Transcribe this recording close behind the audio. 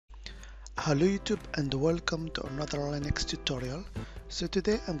Hello YouTube and welcome to another Linux tutorial. So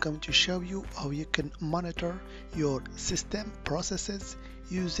today I'm going to show you how you can monitor your system processes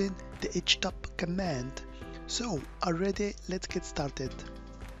using the Htop command. So already let's get started.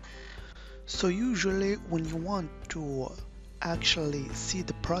 So usually when you want to actually see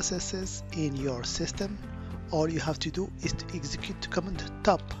the processes in your system, all you have to do is to execute the command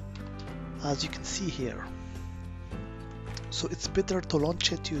top, as you can see here. So it's better to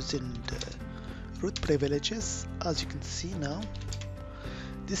launch it using the root privileges. As you can see now,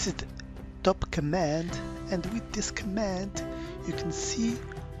 this is the top command, and with this command you can see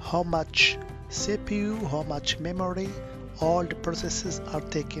how much CPU, how much memory all the processes are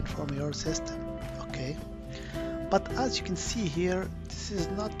taken from your system. Okay, but as you can see here, this is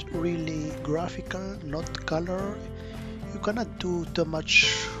not really graphical, not color. You cannot do too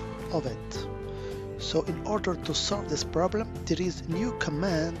much of it. So in order to solve this problem, there is a new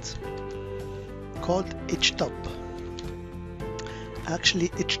command called Htop. Actually,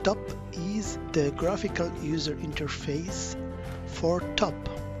 Htop is the graphical user interface for top.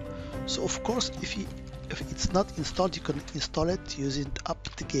 So of course, if it's not installed, you can install it using the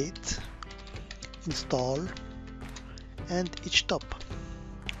apt-get install and Htop.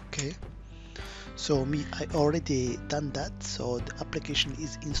 Okay. So I already done that, so the application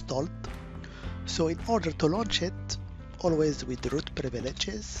is installed. So in order to launch it, always with root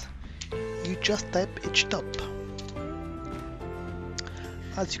privileges, you just type Htop.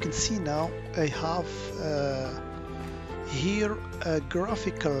 As you can see now, I have here a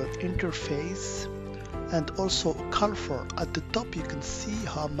graphical interface and also a cursor. At the top you can see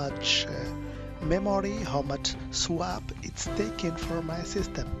how much memory, how much swap it's taken for my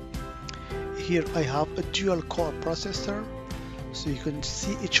system. Here I have a dual core processor, so you can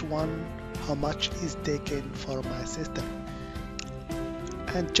see each one how much is taken for my system.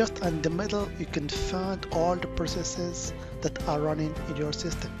 And just in the middle you can find all the processes that are running in your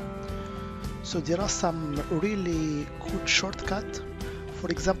system. So there are some really good shortcuts.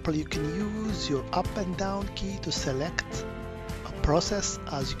 For example, you can use your up and down key to select a process,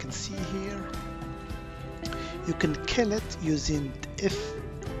 as you can see here. You can kill it using the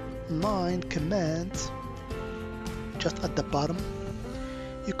F9 command just at the bottom.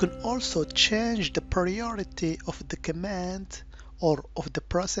 You can also change the priority of the command or of the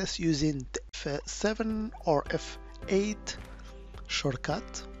process using the F7 or F8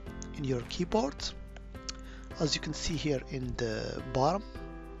 shortcut in your keyboard, as you can see here in the bottom.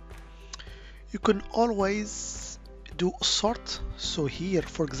 You can always do sort. So here,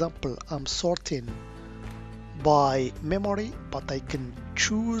 for example, I'm sorting by memory, but I can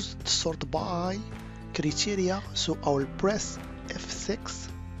choose sort by criteria. So I will press F6,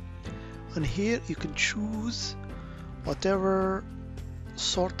 and here you can choose whatever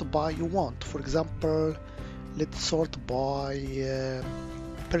sort by you want. For example, let's sort by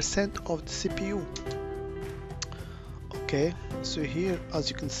percent of the CPU. Okay, so here, as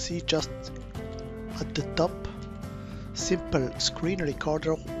you can see, just at the top, simple screen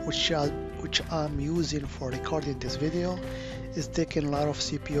recorder, which I'm using for recording this video, is taking a lot of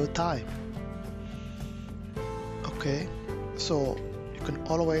CPU time. Okay, so you can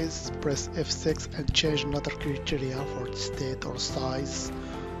always press F6 and change another criteria for the state or size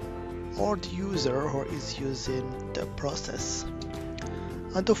or the user who is using the process.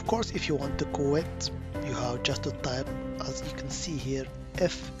 And of course, if you want to quit, you have just to type, as you can see here,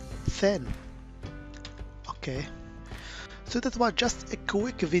 F10. Okay, so that was just a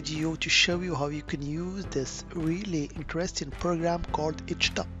quick video to show you how you can use this really interesting program called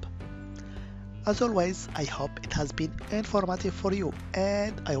Htop. As always, I hope it has been informative for you,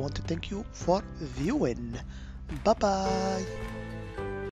 and I want to thank you for viewing. Bye bye.